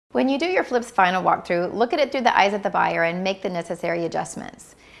When you do your flips final walkthrough, look at it through the eyes of the buyer and make the necessary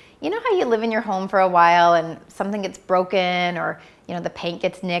adjustments. You know how you live in your home for a while and something gets broken, or the paint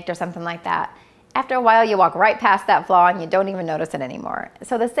gets nicked or something like that? After a while, you walk right past that flaw and you don't even notice it anymore.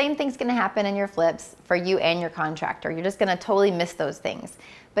 So the same thing's gonna happen in your flips for you and your contractor. You're just gonna totally miss those things.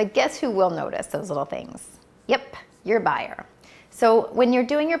 But guess who will notice those little things? Yep, your buyer. So when you're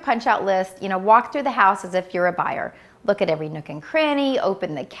doing your punch out list, walk through the house as if you're a buyer. Look at every nook and cranny,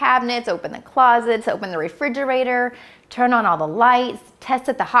 open the cabinets, open the closets, open the refrigerator, turn on all the lights, test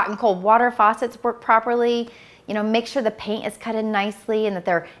that the hot and cold water faucets work properly, make sure the paint is cut in nicely and that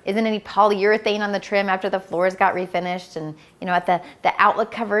there isn't any polyurethane on the trim after the floors got refinished, and at the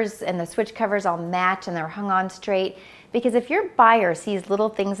outlet covers and the switch covers all match and they're hung on straight. Because if your buyer sees little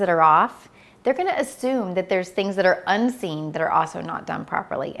things that are off, they're gonna assume that there's things that are unseen that are also not done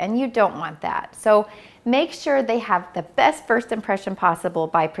properly, and you don't want that. So make sure they have the best first impression possible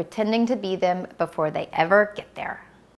by pretending to be them before they ever get there.